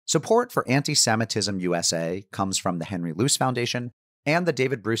Support for Anti-Semitism USA comes from the Henry Luce Foundation and the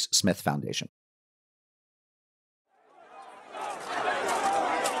David Bruce Smith Foundation.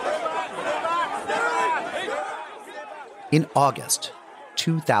 In August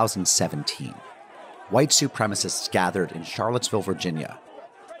 2017, white supremacists gathered in Charlottesville, Virginia,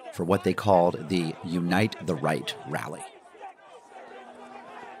 for what they called the Unite the Right rally.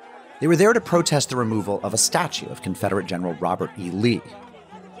 They were there to protest the removal of a statue of Confederate General Robert E. Lee.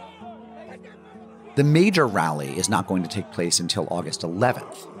 The major rally is not going to take place until August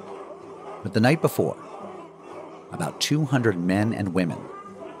 11th, but the night before, about 200 men and women,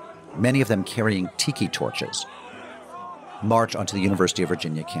 many of them carrying tiki torches, march onto the University of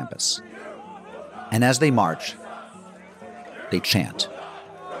Virginia campus. And as they march, they chant.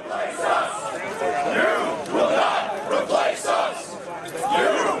 Replace us. You will not replace us.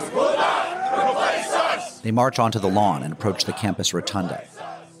 You will not replace us. They march onto the lawn and approach the campus rotunda.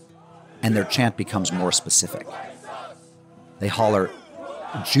 And their chant becomes more specific. They holler,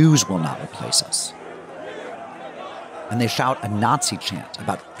 Jews will not replace us. And they shout a Nazi chant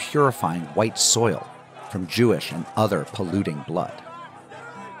about purifying white soil from Jewish and other polluting blood.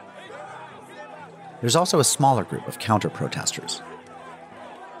 There's also a smaller group of counter-protesters.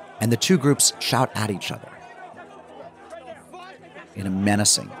 And the two groups shout at each other in a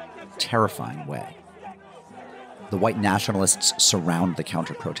menacing, terrifying way. The white nationalists surround the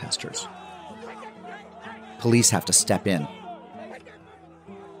counter-protesters. Police have to step in.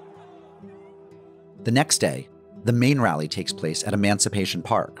 The next day, the main rally takes place at Emancipation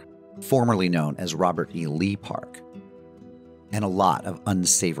Park, formerly known as Robert E. Lee Park. And a lot of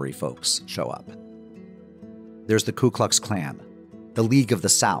unsavory folks show up. There's the Ku Klux Klan, the League of the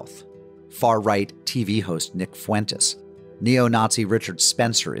South, far-right TV host Nick Fuentes, neo-Nazi Richard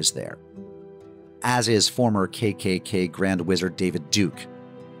Spencer is there, as is former KKK Grand Wizard David Duke.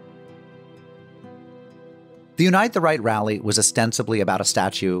 The Unite the Right rally was ostensibly about a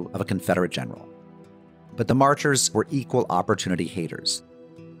statue of a Confederate general, but the marchers were equal opportunity haters.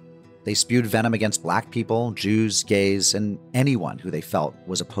 They spewed venom against black people, Jews, gays, and anyone who they felt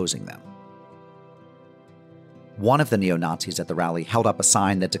was opposing them. One of the neo-Nazis at the rally held up a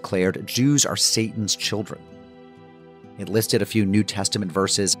sign that declared Jews are Satan's children. It listed a few New Testament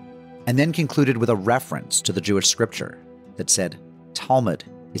verses and then concluded with a reference to the Jewish scripture that said, Talmud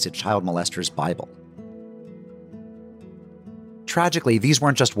is a child molester's Bible. Tragically, these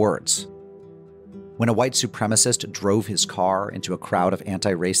weren't just words. When a white supremacist drove his car into a crowd of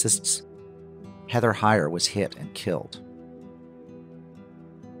anti-racists, Heather Heyer was hit and killed.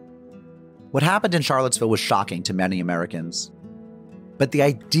 What happened in Charlottesville was shocking to many Americans, but the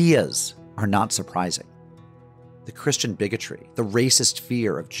ideas are not surprising. The Christian bigotry, the racist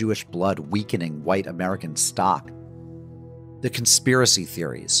fear of Jewish blood weakening white American stock, the conspiracy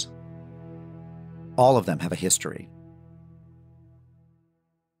theories, all of them have a history.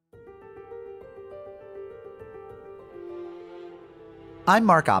 I'm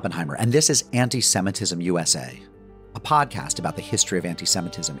Mark Oppenheimer, and this is Anti-Semitism USA, a podcast about the history of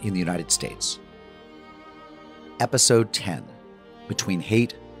anti-Semitism in the United States. Episode 10, Between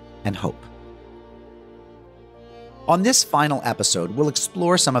Hate and Hope. On this final episode, we'll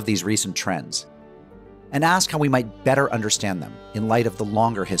explore some of these recent trends and ask how we might better understand them in light of the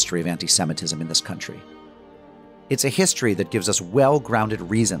longer history of anti-Semitism in this country. It's a history that gives us well-grounded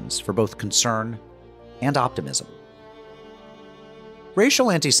reasons for both concern and optimism.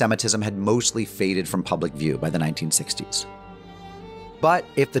 Racial anti-Semitism had mostly faded from public view by the 1960s. But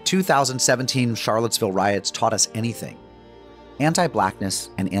if the 2017 Charlottesville riots taught us anything, anti-Blackness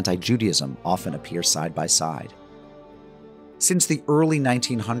and anti-Judaism often appear side by side. Since the early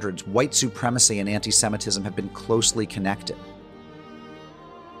 1900s, white supremacy and anti-Semitism have been closely connected.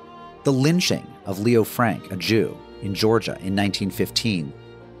 The lynching of Leo Frank, a Jew, in Georgia in 1915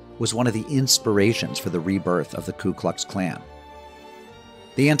 was one of the inspirations for the rebirth of the Ku Klux Klan.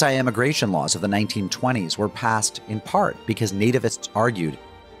 The anti-immigration laws of the 1920s were passed in part because nativists argued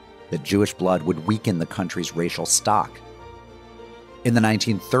that Jewish blood would weaken the country's racial stock. In the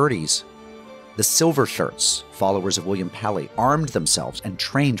 1930s, the Silver Shirts, followers of William Pelly, armed themselves and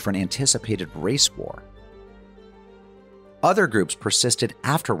trained for an anticipated race war. Other groups persisted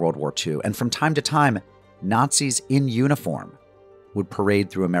after World War II, and from time to time, Nazis in uniform would parade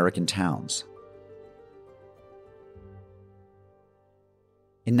through American towns.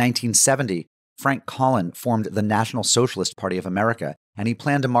 In 1970, Frank Collin formed the National Socialist Party of America, and he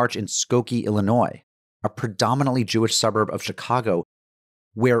planned to march in Skokie, Illinois, a predominantly Jewish suburb of Chicago,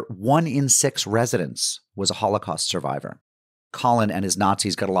 where 1 in 6 residents was a Holocaust survivor. Collin and his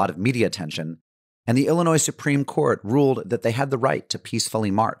Nazis got a lot of media attention, and the Illinois Supreme Court ruled that they had the right to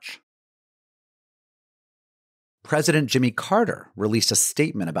peacefully march. President Jimmy Carter released a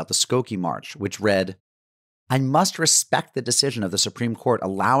statement about the Skokie March, which read, "I must respect the decision of the Supreme Court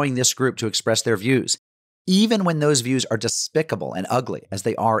allowing this group to express their views, even when those views are despicable and ugly, as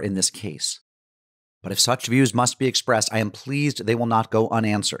they are in this case. But if such views must be expressed, I am pleased they will not go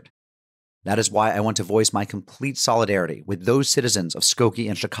unanswered. That is why I want to voice my complete solidarity with those citizens of Skokie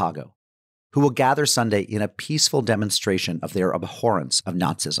and Chicago who will gather Sunday in a peaceful demonstration of their abhorrence of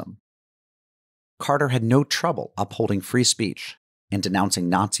Nazism." Carter had no trouble upholding free speech and denouncing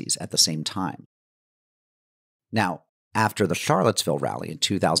Nazis at the same time. Now, after the Charlottesville rally in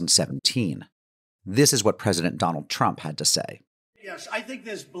 2017, this is what President Donald Trump had to say. Yes, I think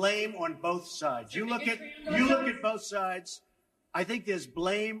there's blame on both sides. You look at both sides. I think there's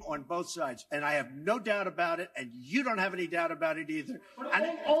blame on both sides, and I have no doubt about it, and you don't have any doubt about it either.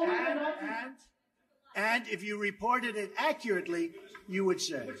 And if you reported it accurately, you would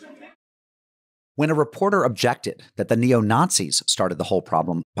say. When a reporter objected that the neo-Nazis started the whole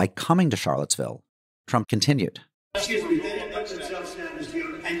problem by coming to Charlottesville, Trump continued. Excuse me, they didn't put themselves down as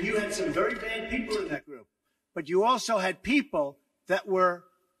you, and you had some very bad people in that group. But you also had people that were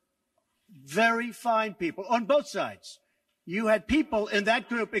very fine people on both sides. You had people in that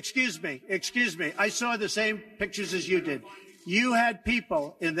group, excuse me, I saw the same pictures as you did. You had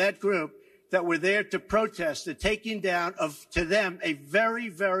people in that group that were there to protest the taking down of, to them, a very,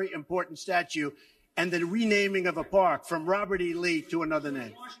 very important statue and the renaming of a park from Robert E. Lee to another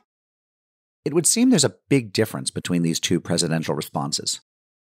name. It would seem there's a big difference between these two presidential responses.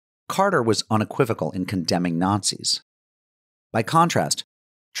 Carter was unequivocal in condemning Nazis. By contrast,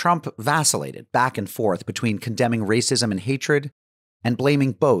 Trump vacillated back and forth between condemning racism and hatred and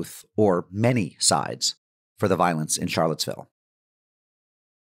blaming both, or many, sides for the violence in Charlottesville.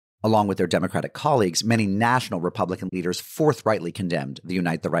 Along with their Democratic colleagues, many national Republican leaders forthrightly condemned the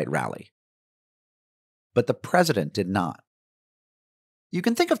Unite the Right rally. But the president did not. You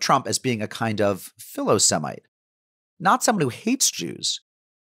can think of Trump as being a kind of philo-Semite, not someone who hates Jews,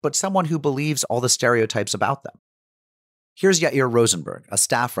 but someone who believes all the stereotypes about them. Here's Yair Rosenberg, a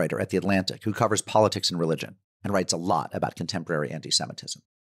staff writer at The Atlantic who covers politics and religion and writes a lot about contemporary anti-Semitism.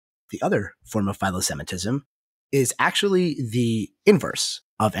 The other form of philo-Semitism is actually the inverse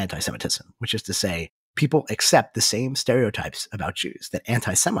of anti-Semitism, which is to say, people accept the same stereotypes about Jews that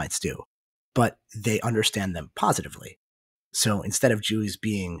anti-Semites do, but they understand them positively. So instead of Jews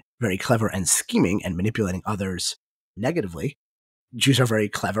being very clever and scheming and manipulating others negatively, Jews are very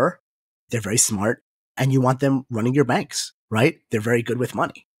clever, they're very smart, and you want them running your banks, right? They're very good with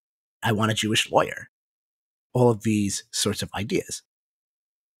money. I want a Jewish lawyer. All of these sorts of ideas.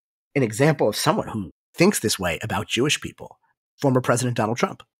 An example of someone who thinks this way about Jewish people, former President Donald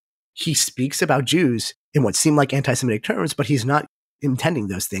Trump. He speaks about Jews in what seem like anti-Semitic terms, but he's not intending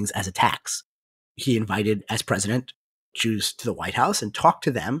those things as attacks. He invited, as president, Jews to the White House and talked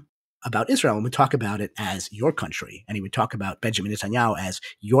to them about Israel and would talk about it as your country. And he would talk about Benjamin Netanyahu as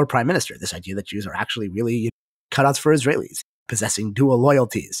your prime minister, this idea that Jews are actually really cutouts for Israelis, possessing dual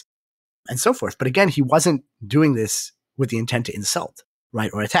loyalties, and so forth. But again, he wasn't doing this with the intent to insult,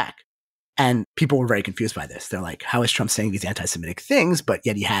 right, or attack. And people were very confused by this. They're like, how is Trump saying these anti-Semitic things, but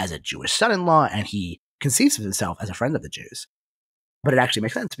yet he has a Jewish son-in-law and he conceives of himself as a friend of the Jews? But it actually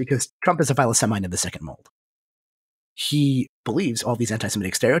makes sense because Trump is a philo-Semite of the second mold. He believes all these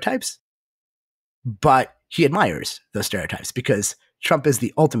anti-Semitic stereotypes, but he admires those stereotypes because Trump is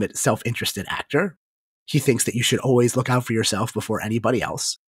the ultimate self-interested actor. He thinks that you should always look out for yourself before anybody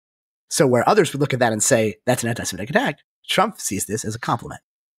else. So where others would look at that and say, that's an anti-Semitic attack, Trump sees this as a compliment.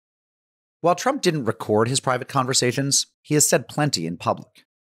 While Trump didn't record his private conversations, he has said plenty in public.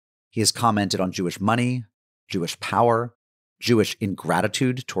 He has commented on Jewish money, Jewish power, Jewish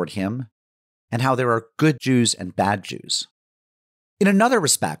ingratitude toward him, and how there are good Jews and bad Jews. In another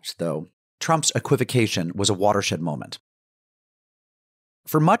respect, though, Trump's equivocation was a watershed moment.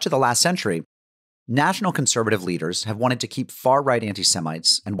 For much of the last century, national conservative leaders have wanted to keep far-right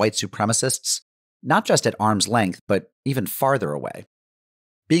anti-Semites and white supremacists not just at arm's length, but even farther away.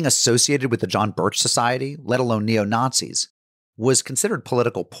 Being associated with the John Birch Society, let alone neo-Nazis, was considered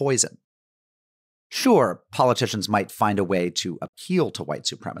political poison. Sure, politicians might find a way to appeal to white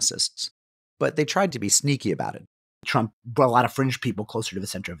supremacists, but they tried to be sneaky about it. Trump brought a lot of fringe people closer to the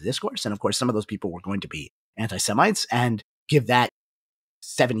center of the discourse, and of course, some of those people were going to be anti-Semites, and give that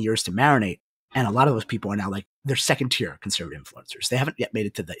 7 years to marinate. And a lot of those people are now like, they're second-tier conservative influencers. They haven't yet made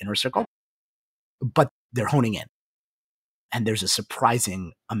it to the inner circle, but they're honing in. And there's a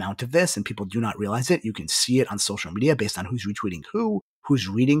surprising amount of this, and people do not realize it. You can see it on social media based on who's retweeting who, who's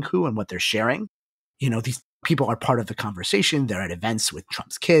reading who, and what they're sharing. these people are part of the conversation. They're at events with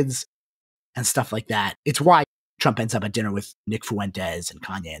Trump's kids and stuff like that. It's why Trump ends up at dinner with Nick Fuentes and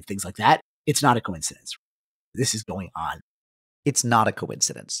Kanye and things like that. It's not a coincidence. This is going on. It's not a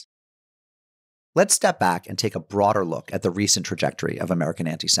coincidence. Let's step back and take a broader look at the recent trajectory of American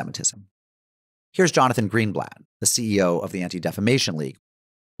anti-Semitism. Here's Jonathan Greenblatt, the CEO of the Anti-Defamation League,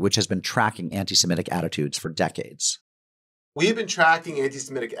 which has been tracking anti-Semitic attitudes for decades. We've been tracking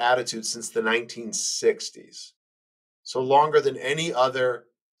anti-Semitic attitudes since the 1960s. So longer than any other,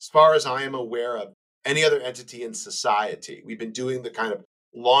 as far as I am aware of, any other entity in society. We've been doing the kind of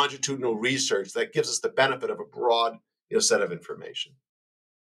longitudinal research that gives us the benefit of a broad set of information.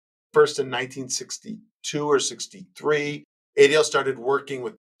 First in 1962 or 63, ADL started working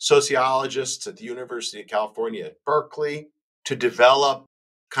with sociologists at the University of California at Berkeley to develop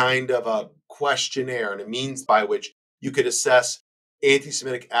kind of a questionnaire and a means by which you could assess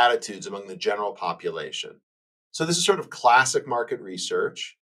anti-Semitic attitudes among the general population. So this is sort of classic market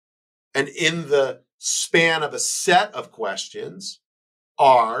research. And in the span of a set of questions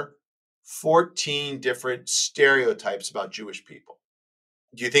are 14 different stereotypes about Jewish people.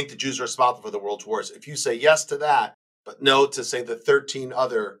 Do you think the Jews are responsible for the world's wars? If you say yes to that, but no to, say, the 13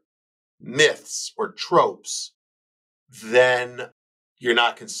 other myths or tropes, then you're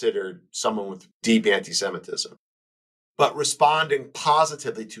not considered someone with deep anti-Semitism. But responding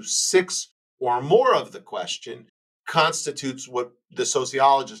positively to 6 or more of the question constitutes what the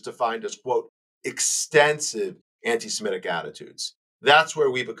sociologists defined as, quote, extensive anti-Semitic attitudes. That's where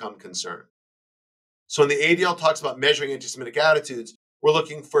we become concerned. So when the ADL talks about measuring anti-Semitic attitudes, we're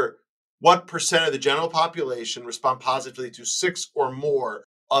looking for what percent of the general population respond positively to 6 or more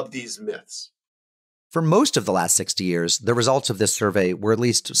of these myths. For most of the last 60 years, the results of this survey were at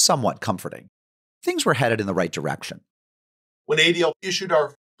least somewhat comforting. Things were headed in the right direction. When ADL issued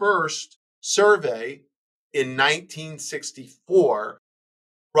our first survey in 1964,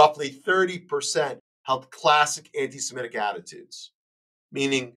 roughly 30% held classic anti-Semitic attitudes,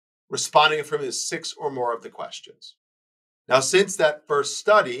 meaning responding affirmatively to 6 or more of the questions. Now, since that first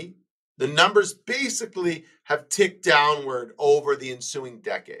study, the numbers basically have ticked downward over the ensuing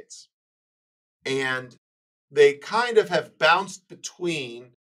decades. And they kind of have bounced between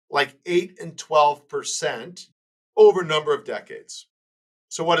like 8 and 12% over a number of decades.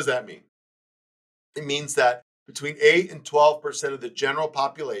 So what does that mean? It means that between 8 and 12% of the general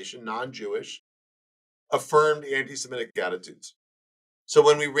population, non-Jewish, affirmed anti-Semitic attitudes. So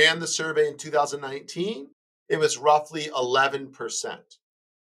when we ran the survey in 2019, it was roughly 11%.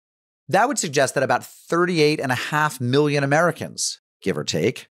 That would suggest that about 38.5 million Americans, give or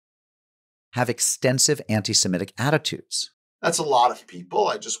take, have extensive anti-Semitic attitudes. That's a lot of people.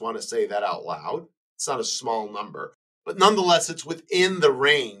 I just want to say that out loud. It's not a small number. But nonetheless, it's within the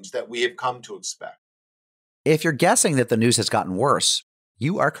range that we have come to expect. If you're guessing that the news has gotten worse,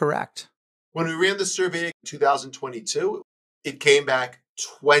 you are correct. When we ran the survey in 2022, it came back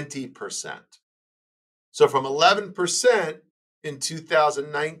 20%. So from 11% in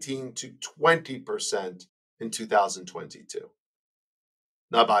 2019 to 20% in 2022.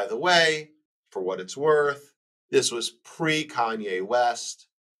 Now, by the way, for what it's worth, this was pre-Kanye West.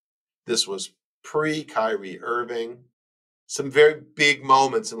 This was pre-Kyrie Irving. Some very big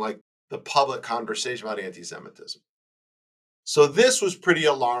moments in the public conversation about anti-Semitism. So this was pretty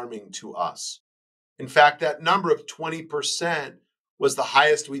alarming to us. In fact, that number of 20% was the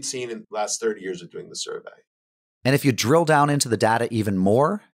highest we'd seen in the last 30 years of doing the survey. And if you drill down into the data even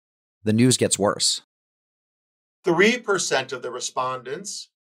more, the news gets worse. 3% of the respondents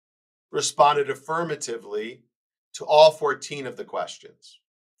responded affirmatively to all 14 of the questions.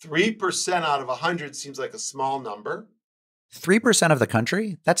 3% out of 100 seems like a small number. 3% of the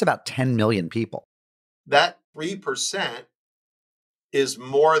country? That's about 10 million people. That 3% is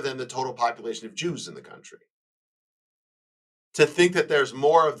more than the total population of Jews in the country. To think that there's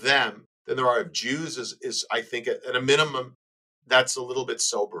more of them than there are of Jews is I think, at a minimum, that's a little bit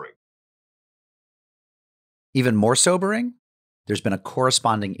sobering. Even more sobering, there's been a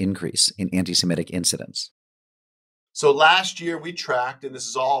corresponding increase in anti-Semitic incidents. So last year we tracked, and this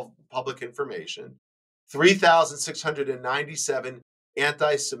is all public information, 3,697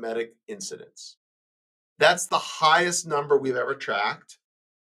 anti-Semitic incidents. That's the highest number we've ever tracked.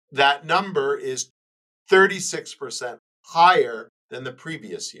 That number is 36% higher than the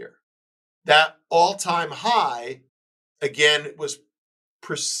previous year. That all-time high, again, was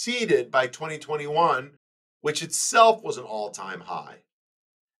preceded by 2021, which itself was an all-time high.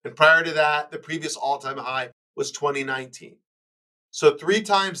 And prior to that, the previous all-time high was 2019. So 3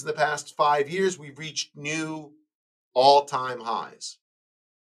 times in the past 5 years, we've reached new all-time highs.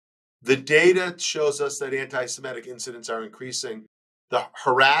 The data shows us that anti-Semitic incidents are increasing. The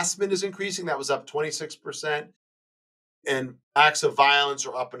harassment is increasing. That was up 26%. And acts of violence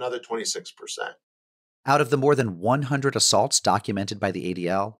are up another 26%. Out of the more than 100 assaults documented by the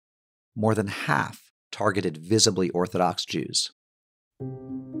ADL, more than half targeted visibly Orthodox Jews.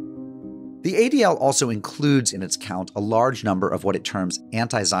 The ADL also includes in its count a large number of what it terms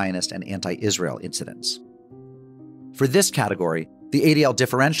anti-Zionist and anti-Israel incidents. For this category, the ADL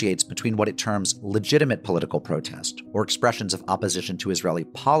differentiates between what it terms legitimate political protest or expressions of opposition to Israeli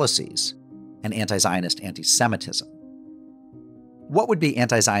policies and anti-Zionist anti-Semitism. What would be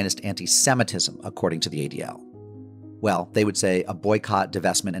anti-Zionist anti-Semitism according to the ADL? Well, they would say a boycott,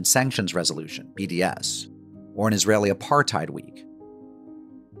 divestment, and sanctions resolution, BDS, or an Israeli apartheid week.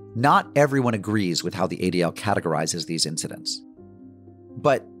 Not everyone agrees with how the ADL categorizes these incidents.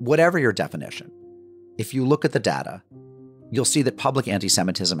 But whatever your definition, if you look at the data, you'll see that public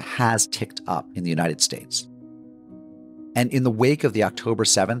anti-Semitism has ticked up in the United States. And in the wake of the October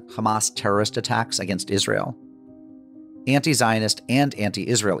 7th Hamas terrorist attacks against Israel, anti-Zionist and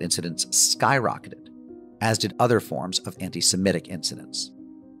anti-Israel incidents skyrocketed, as did other forms of anti-Semitic incidents.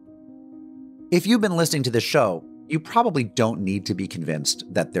 If you've been listening to this show, you probably don't need to be convinced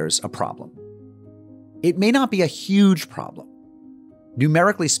that there's a problem. It may not be a huge problem.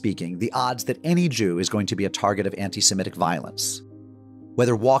 Numerically speaking, the odds that any Jew is going to be a target of anti-Semitic violence,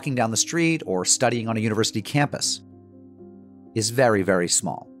 whether walking down the street or studying on a university campus, is very, very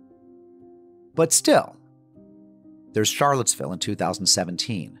small. But still, there's Charlottesville in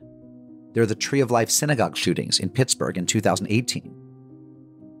 2017. There are the Tree of Life synagogue shootings in Pittsburgh in 2018.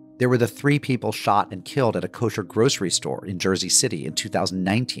 There were the 3 people shot and killed at a kosher grocery store in Jersey City in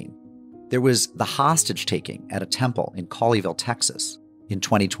 2019. There was the hostage taking at a temple in Colleyville, Texas in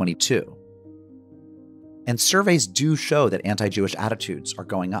 2022. And surveys do show that anti-Jewish attitudes are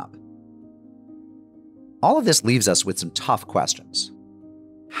going up. All of this leaves us with some tough questions.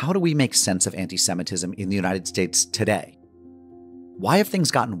 How do we make sense of anti-Semitism in the United States today? Why have things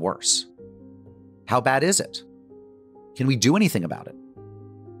gotten worse? How bad is it? Can we do anything about it?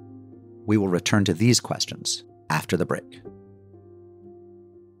 We will return to these questions after the break.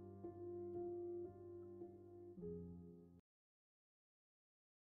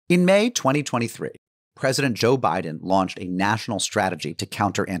 In May 2023, President Joe Biden launched a national strategy to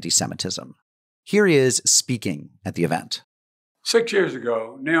counter anti-Semitism. Here he is speaking at the event. 6 years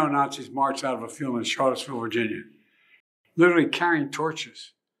ago, neo-Nazis marched out of a field in Charlottesville, Virginia, literally carrying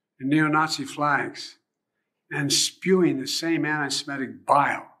torches and neo-Nazi flags and spewing the same anti-Semitic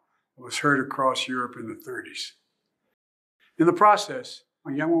bile that was heard across Europe in the 30s. In the process,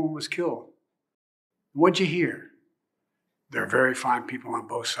 a young woman was killed. What'd you hear? There are very fine people on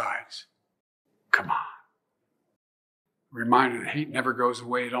both sides. Come on. A reminder that hate never goes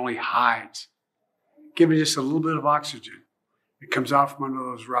away, it only hides. Give it just a little bit of oxygen. It comes out from under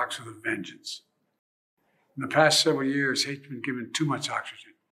those rocks with a vengeance. In the past several years, hate's been given too much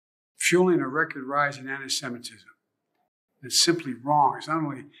oxygen, fueling a record rise in anti-Semitism. It's simply wrong.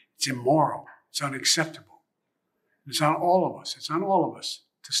 It's immoral. It's unacceptable. It's on all of us. It's on all of us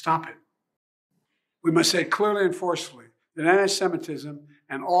to stop it. We must say clearly and forcefully that anti-Semitism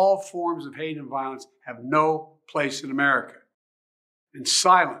and all forms of hate and violence have no place in America. And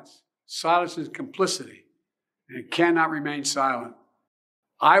silence is complicity, and it cannot remain silent.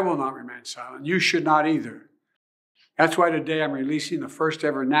 I will not remain silent. You should not either. That's why today I'm releasing the first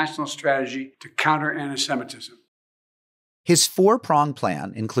ever national strategy to counter anti-Semitism. His 4-pronged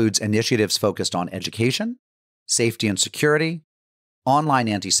plan includes initiatives focused on education, safety and security, online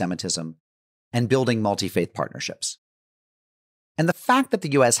anti-Semitism, and building multi-faith partnerships. And the fact that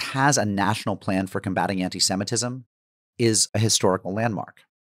the U.S. has a national plan for combating anti-Semitism is a historical landmark.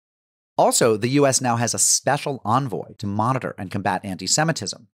 Also, the U.S. now has a special envoy to monitor and combat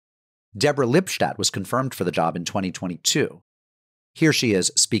anti-Semitism. Deborah Lipstadt was confirmed for the job in 2022. Here she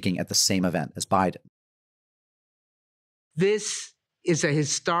is speaking at the same event as Biden. This is a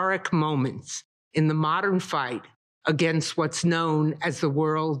historic moment in the modern fight against what's known as the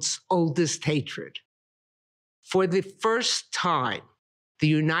world's oldest hatred. For the first time, the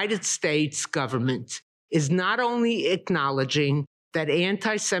United States government is not only acknowledging that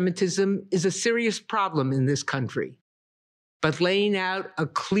anti-Semitism is a serious problem in this country, but laying out a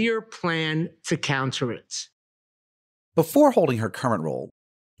clear plan to counter it. Before holding her current role,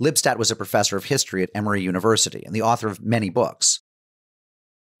 Lipstadt was a professor of history at Emory University and the author of many books.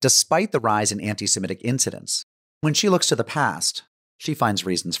 Despite the rise in anti-Semitic incidents, when she looks to the past, she finds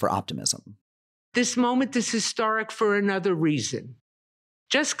reasons for optimism. This moment is historic for another reason.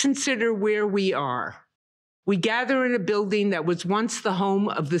 Just consider where we are. We gather in a building that was once the home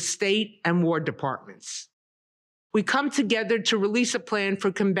of the state and war departments. We come together to release a plan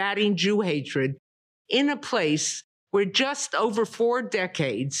for combating Jew hatred in a place where just over 4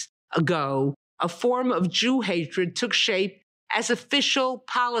 decades ago, a form of Jew hatred took shape as official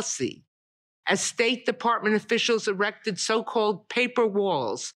policy, as State Department officials erected so-called paper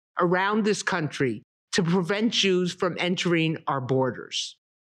walls around this country to prevent Jews from entering our borders.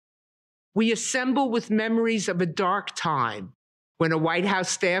 We assemble with memories of a dark time when a White House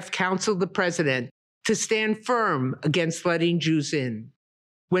staff counseled the president to stand firm against letting Jews in,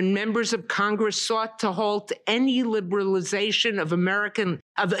 when members of Congress sought to halt any liberalization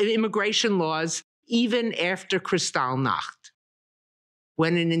of immigration laws even after Kristallnacht,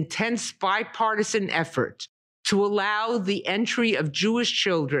 when an intense bipartisan effort to allow the entry of Jewish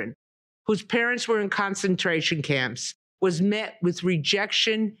children whose parents were in concentration camps was met with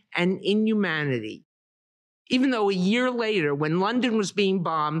rejection and inhumanity. Even though a year later, when London was being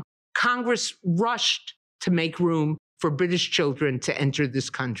bombed, Congress rushed to make room for British children to enter this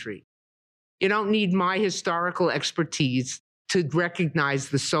country. You don't need my historical expertise to recognize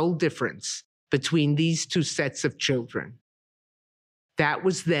the sole difference between these two sets of children. That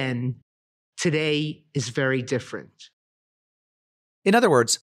was then. Today is very different. In other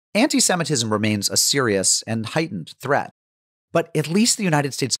words, anti-Semitism remains a serious and heightened threat, but at least the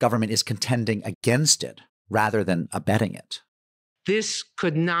United States government is contending against it rather than abetting it. This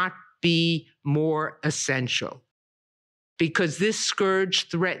could not be more essential, because this scourge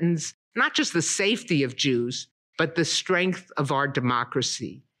threatens not just the safety of Jews, but the strength of our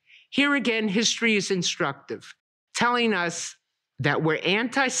democracy. Here again, history is instructive, telling us that where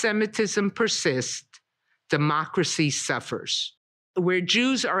anti-Semitism persists, democracy suffers. Where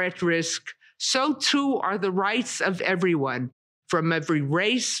Jews are at risk, so too are the rights of everyone, from every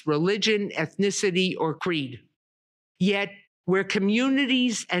race, religion, ethnicity, or creed. Yet, where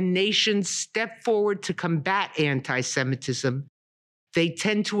communities and nations step forward to combat anti-Semitism, they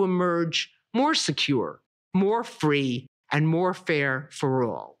tend to emerge more secure, more free, and more fair for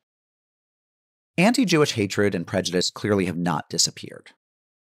all. Anti-Jewish hatred and prejudice clearly have not disappeared.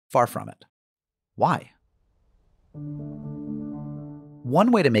 Far from it. Why?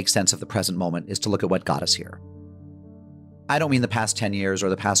 One way to make sense of the present moment is to look at what got us here. I don't mean the past 10 years or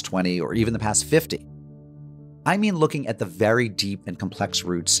the past 20 or even the past 50. I mean looking at the very deep and complex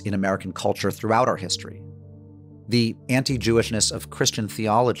roots in American culture throughout our history. The anti-Jewishness of Christian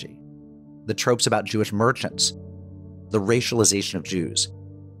theology, the tropes about Jewish merchants, the racialization of Jews,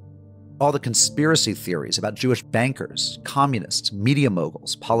 all the conspiracy theories about Jewish bankers, communists, media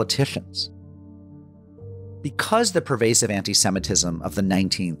moguls, politicians. Because the pervasive anti-Semitism of the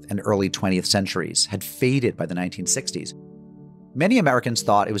 19th and early 20th centuries had faded by the 1960s, many Americans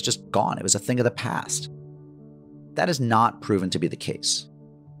thought it was just gone. It was a thing of the past. That has not proven to be the case.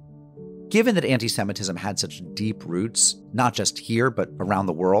 Given that anti-Semitism had such deep roots, not just here, but around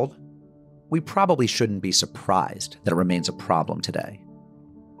the world, we probably shouldn't be surprised that it remains a problem today.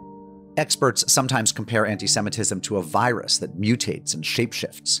 Experts sometimes compare anti-Semitism to a virus that mutates and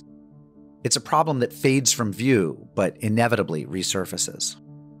shapeshifts. It's a problem that fades from view, but inevitably resurfaces.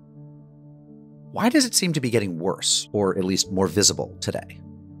 Why does it seem to be getting worse, or at least more visible today?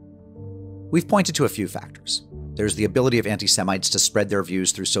 We've pointed to a few factors. There's the ability of anti-Semites to spread their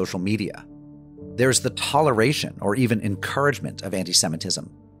views through social media. There's the toleration or even encouragement of anti-Semitism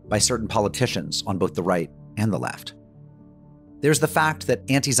by certain politicians on both the right and the left. There's the fact that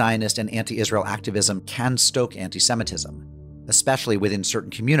anti-Zionist and anti-Israel activism can stoke anti-Semitism, especially within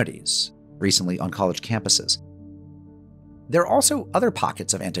certain communities, recently on college campuses. There are also other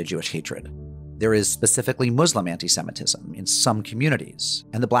pockets of anti-Jewish hatred. There is specifically Muslim anti-Semitism in some communities,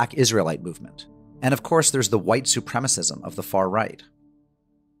 and the Black Israelite movement. And of course, there's the white supremacism of the far right.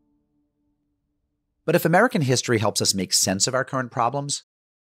 But if American history helps us make sense of our current problems,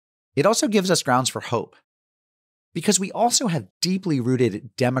 it also gives us grounds for hope. Because we also have deeply rooted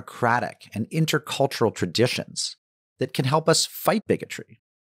democratic and intercultural traditions that can help us fight bigotry.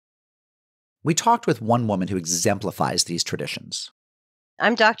 We talked with one woman who exemplifies these traditions.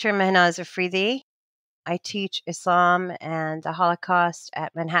 I'm Dr. Mehnaz Afridi. I teach Islam and the Holocaust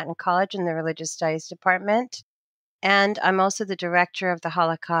at Manhattan College in the Religious Studies Department. And I'm also the director of the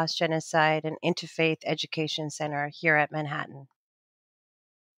Holocaust, Genocide, and Interfaith Education Center here at Manhattan.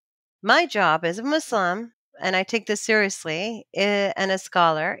 My job as a Muslim, and I take this seriously, and a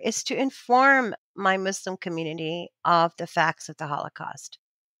scholar, is to inform my Muslim community of the facts of the Holocaust.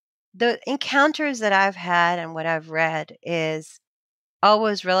 The encounters that I've had and what I've read is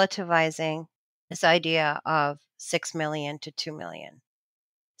always relativizing this idea of 6 million to 2 million,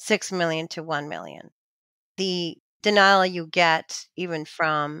 6 million to 1 million. the denial you get even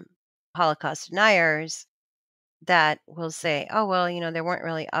from Holocaust deniers that will say, oh, well, there weren't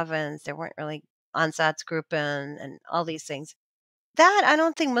really ovens, there weren't really Ansatzgruppen and all these things. That I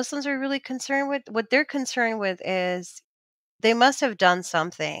don't think Muslims are really concerned with. What they're concerned with is they must have done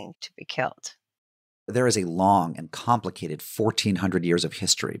something to be killed. There is a long and complicated 1,400 years of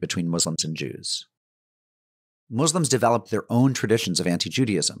history between Muslims and Jews. Muslims developed their own traditions of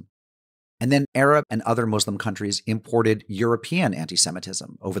anti-Judaism, and then Arab and other Muslim countries imported European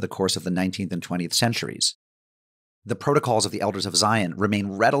anti-Semitism over the course of the 19th and 20th centuries. The protocols of the Elders of Zion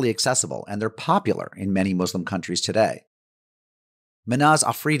remain readily accessible, and they're popular in many Muslim countries today. Mehnaz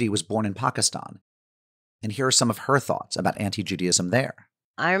Afridi was born in Pakistan, and here are some of her thoughts about anti-Judaism there.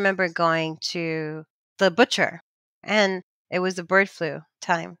 I remember going to the butcher, and it was the bird flu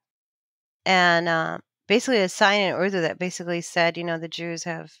time. And basically a sign in Urdu that basically said, the Jews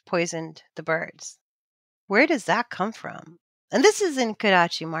have poisoned the birds. Where does that come from? And this is in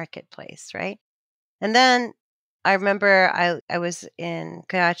Karachi marketplace, right? And then I remember I was in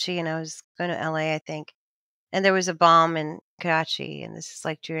Karachi and I was going to LA, I think. And there was a bomb in Karachi. And this is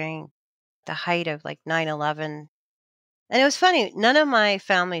like during the height of like 9/11. And it was funny. None of my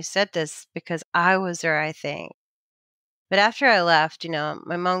family said this because I was there, I think. But after I left,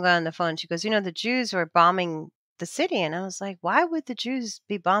 my mom got on the phone. She goes, the Jews were bombing the city. And I was like, why would the Jews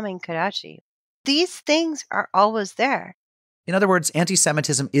be bombing Karachi? These things are always there. In other words,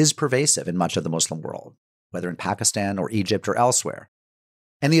 anti-Semitism is pervasive in much of the Muslim world, whether in Pakistan or Egypt or elsewhere.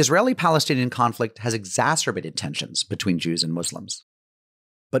 And the Israeli-Palestinian conflict has exacerbated tensions between Jews and Muslims.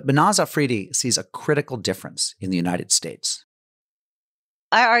 But Mehnaz Afridi sees a critical difference in the United States.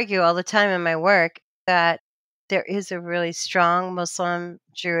 I argue all the time in my work that there is a really strong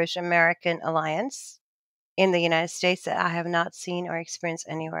Muslim-Jewish-American alliance in the United States that I have not seen or experienced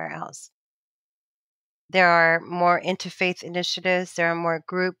anywhere else. There are more interfaith initiatives. There are more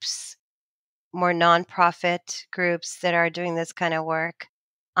groups, more nonprofit groups that are doing this kind of work.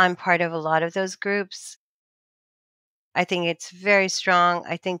 I'm part of a lot of those groups. I think it's very strong.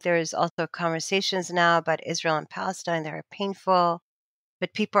 I think there's also conversations now about Israel and Palestine that are painful,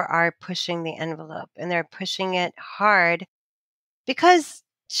 but people are pushing the envelope, and they're pushing it hard because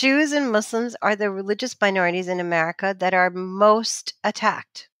Jews and Muslims are the religious minorities in America that are most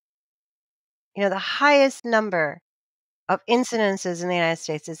attacked. The highest number of incidences in the United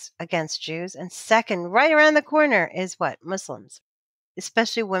States is against Jews, and second, right around the corner, is what? Muslims,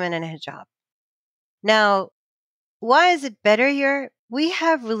 especially women in hijab. Now, why is it better here? We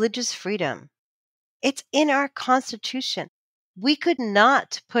have religious freedom. It's in our Constitution. We could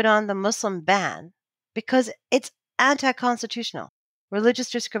not put on the Muslim ban because it's anti-constitutional,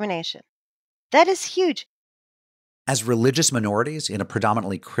 religious discrimination. That is huge. As religious minorities in a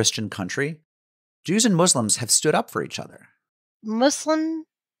predominantly Christian country, Jews and Muslims have stood up for each other. Muslim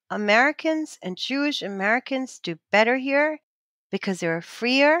Americans and Jewish Americans do better here because they're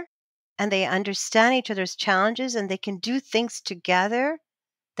freer and they understand each other's challenges and they can do things together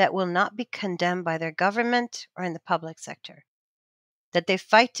that will not be condemned by their government or in the public sector. That they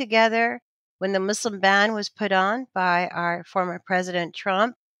fight together. When the Muslim ban was put on by our former President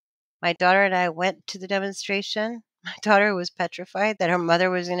Trump, my daughter and I went to the demonstration. My daughter was petrified that her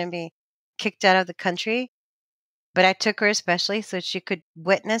mother was going to be kicked out of the country, but I took her especially so she could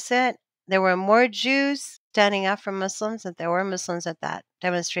witness it. There were more Jews standing up for Muslims than there were Muslims at that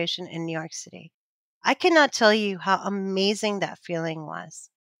demonstration in New York City. I cannot tell you how amazing that feeling was.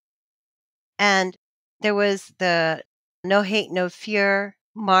 And there was the No Hate, No Fear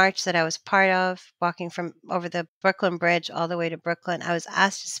march that I was part of, walking from over the Brooklyn Bridge all the way to Brooklyn. I was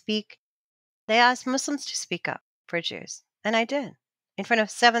asked to speak. They asked Muslims to speak up for Jews, and I did, in front of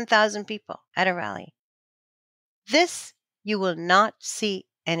 7,000 people at a rally. This you will not see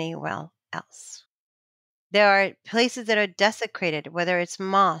anywhere else. There are places that are desecrated, whether it's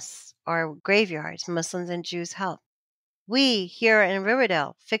mosques or graveyards, Muslims and Jews help. We, here in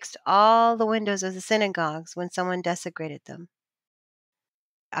Riverdale, fixed all the windows of the synagogues when someone desecrated them.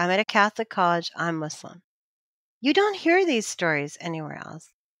 I'm at a Catholic college. I'm Muslim. You don't hear these stories anywhere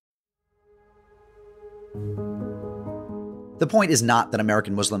else. The point is not that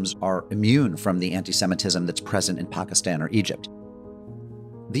American Muslims are immune from the anti-Semitism that's present in Pakistan or Egypt.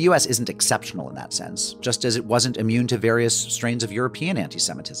 The U.S. isn't exceptional in that sense, just as it wasn't immune to various strains of European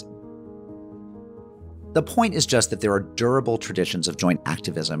anti-Semitism. The point is just that there are durable traditions of joint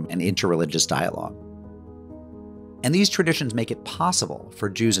activism and interreligious dialogue. And these traditions make it possible for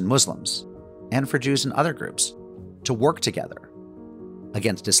Jews and Muslims, and for Jews and other groups, to work together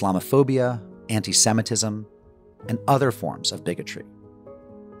against Islamophobia, anti-Semitism, and other forms of bigotry.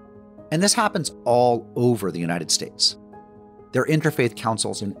 And this happens all over the United States. There are interfaith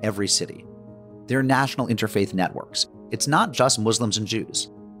councils in every city. There are national interfaith networks. It's not just Muslims and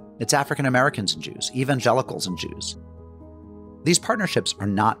Jews. It's African Americans and Jews, evangelicals and Jews. These partnerships are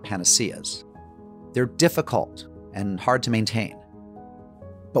not panaceas. They're difficult and hard to maintain.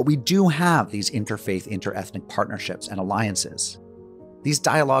 But we do have these interfaith, interethnic partnerships and alliances. These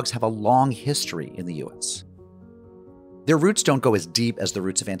dialogues have a long history in the U.S. Their roots don't go as deep as the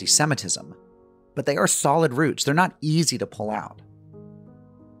roots of anti-Semitism, but they are solid roots. They're not easy to pull out.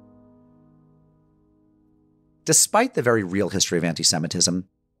 Despite the very real history of anti-Semitism,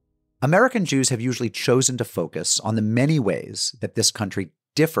 American Jews have usually chosen to focus on the many ways that this country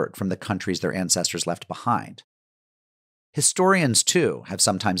differed from the countries their ancestors left behind. Historians, too, have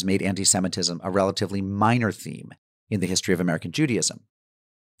sometimes made anti-Semitism a relatively minor theme in the history of American Judaism.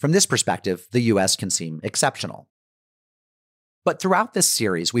 From this perspective, the U.S. can seem exceptional. But throughout this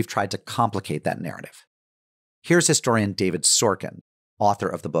series, we've tried to complicate that narrative. Here's historian David Sorkin, author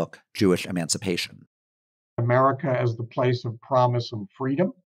of the book Jewish Emancipation. America as the place of promise and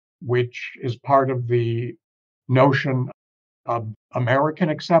freedom, which is part of the notion of American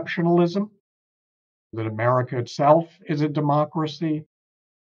exceptionalism, that America itself is a democracy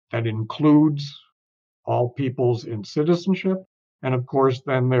that includes all peoples in citizenship. And of course,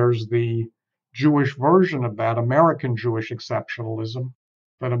 then there's the Jewish version of that, American Jewish exceptionalism,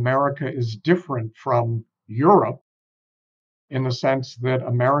 that America is different from Europe in the sense that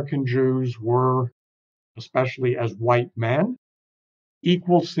American Jews were, especially as white men,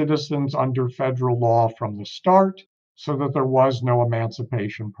 equal citizens under federal law from the start, so that there was no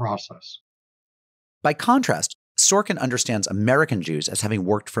emancipation process. By contrast, Sorkin understands American Jews as having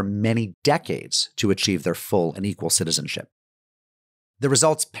worked for many decades to achieve their full and equal citizenship. The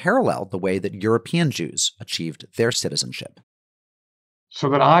results parallel the way that European Jews achieved their citizenship. So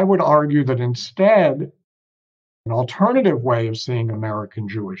that I would argue that instead, an alternative way of seeing American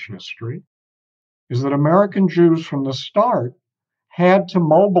Jewish history is that American Jews from the start had to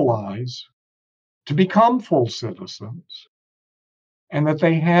mobilize to become full citizens, and that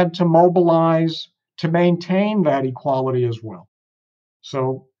they had to mobilize to maintain that equality as well.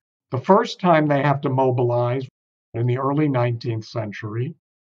 So the first time they have to mobilize in the early 19th century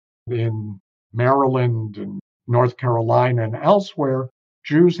in Maryland and North Carolina and elsewhere,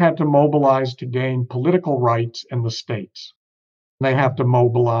 Jews had to mobilize to gain political rights in the states. They have to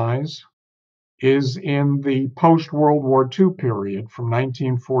mobilize is in the post-World War II period from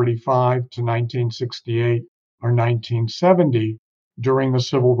 1945 to 1968 or 1970 during the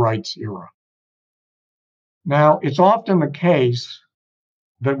Civil Rights era. Now, it's often the case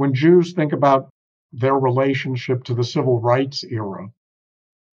that when Jews think about their relationship to the Civil Rights era,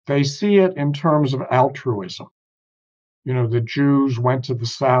 they see it in terms of altruism. You know, the Jews went to the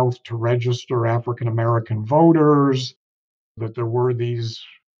South to register African American voters, that there were these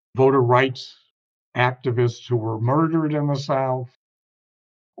voter rights activists who were murdered in the South.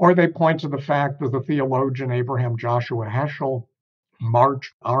 Or they point to the fact that the theologian Abraham Joshua Heschel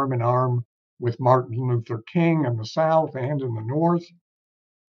marched arm in arm with Martin Luther King in the South and in the North.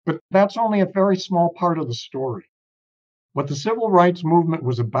 But that's only a very small part of the story. What the civil rights movement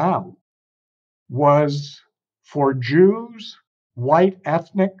was about was for Jews, white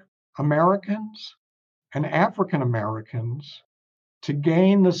ethnic Americans, and African Americans to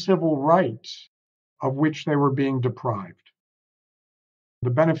gain the civil rights of which they were being deprived.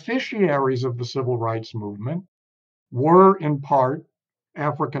 The beneficiaries of the civil rights movement were in part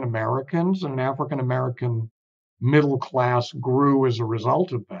African Americans, and African American middle class grew as a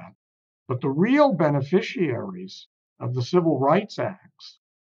result of that. But the real beneficiaries of the Civil Rights Acts,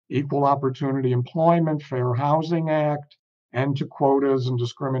 Equal Opportunity Employment, Fair Housing Act, end to quotas and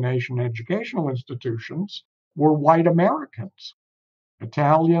discrimination in educational institutions, were white Americans,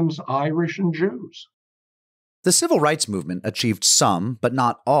 Italians, Irish, and Jews. The civil rights movement achieved some, but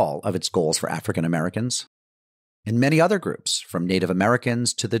not all, of its goals for African Americans. And many other groups, from Native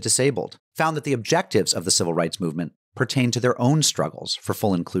Americans to the disabled, found that the objectives of the civil rights movement pertained to their own struggles for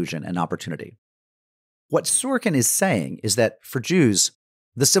full inclusion and opportunity. What Sorkin is saying is that for Jews,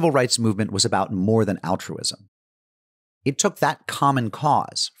 the civil rights movement was about more than altruism. It took that common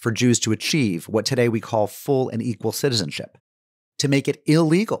cause for Jews to achieve what today we call full and equal citizenship, to make it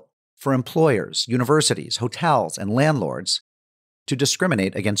illegal for employers, universities, hotels, and landlords to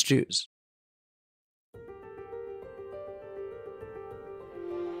discriminate against Jews.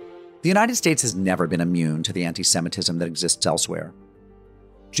 The United States has never been immune to the anti-Semitism that exists elsewhere.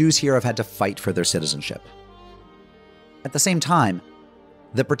 Jews here have had to fight for their citizenship. At the same time,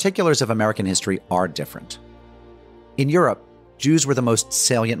 the particulars of American history are different. In Europe, Jews were the most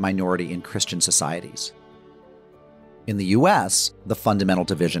salient minority in Christian societies. In the US, the fundamental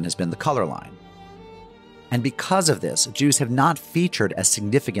division has been the color line. And because of this, Jews have not featured as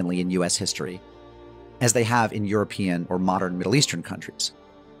significantly in US history as they have in European or modern Middle Eastern countries.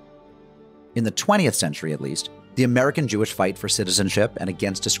 In the 20th century, at least, the American Jewish fight for citizenship and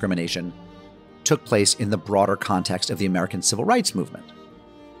against discrimination took place in the broader context of the American Civil Rights Movement.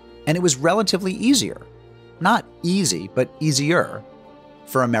 And it was relatively easier, not easy, but easier,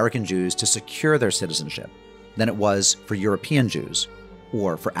 for American Jews to secure their citizenship than it was for European Jews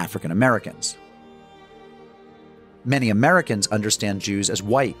or for African Americans. Many Americans understand Jews as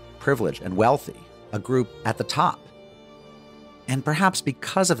white, privileged, and wealthy, a group at the top. And perhaps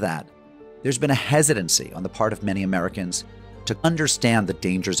because of that, there's been a hesitancy on the part of many Americans to understand the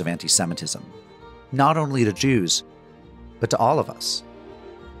dangers of anti-Semitism, not only to Jews, but to all of us.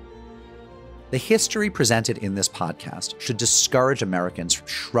 The history presented in this podcast should discourage Americans from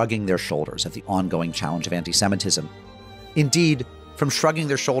shrugging their shoulders at the ongoing challenge of anti-Semitism. Indeed, from shrugging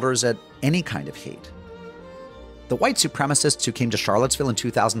their shoulders at any kind of hate. The white supremacists who came to Charlottesville in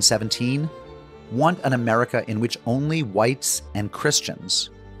 2017 want an America in which only whites and Christians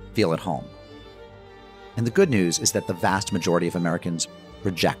feel at home. And the good news is that the vast majority of Americans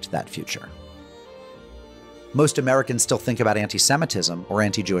reject that future. Most Americans still think about anti-Semitism or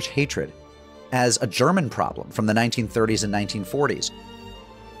anti-Jewish hatred as a German problem from the 1930s and 1940s,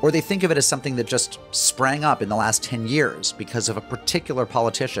 or they think of it as something that just sprang up in the last 10 years because of a particular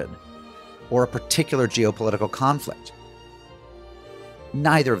politician or a particular geopolitical conflict.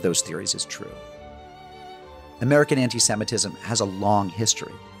 Neither of those theories is true. American anti-Semitism has a long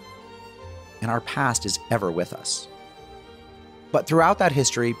history, and our past is ever with us. But throughout that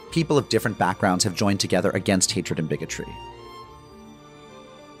history, people of different backgrounds have joined together against hatred and bigotry.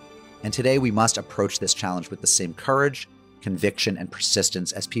 And today we must approach this challenge with the same courage, conviction, and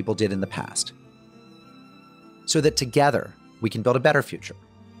persistence as people did in the past, so that together we can build a better future,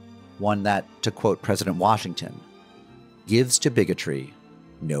 one that, to quote President Washington, gives to bigotry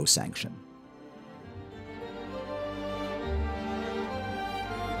no sanction.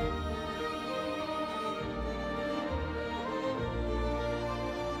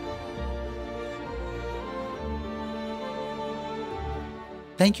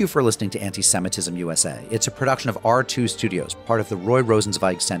 Thank you for listening to Anti-Semitism USA. It's a production of R2 Studios, part of the Roy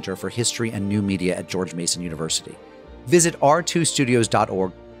Rosenzweig Center for History and New Media at George Mason University. Visit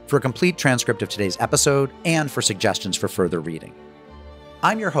r2studios.org for a complete transcript of today's episode and for suggestions for further reading.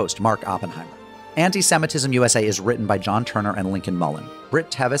 I'm your host, Mark Oppenheimer. Anti-Semitism USA is written by John Turner and Lincoln Mullen.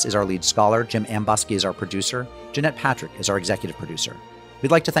 Britt Tevis is our lead scholar, Jim Ambuske is our producer, Jeanette Patrick is our executive producer. We'd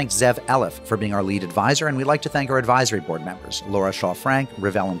like to thank Zev Elif for being our lead advisor, and we'd like to thank our advisory board members, Laura Shaw-Frank,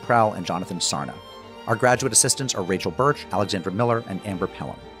 Rivel Imprel, and Jonathan Sarna. Our graduate assistants are Rachel Birch, Alexandra Miller, and Amber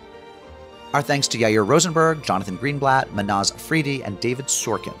Pelham. Our thanks to Yair Rosenberg, Jonathan Greenblatt, Mehnaz Afridi, and David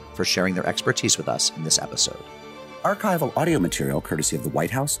Sorkin for sharing their expertise with us in this episode. Archival audio material courtesy of the White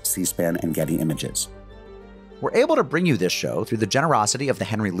House, C-SPAN, and Getty Images. We're able to bring you this show through the generosity of the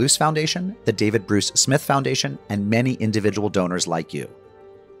Henry Luce Foundation, the David Bruce Smith Foundation, and many individual donors like you.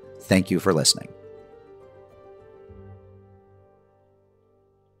 Thank you for listening.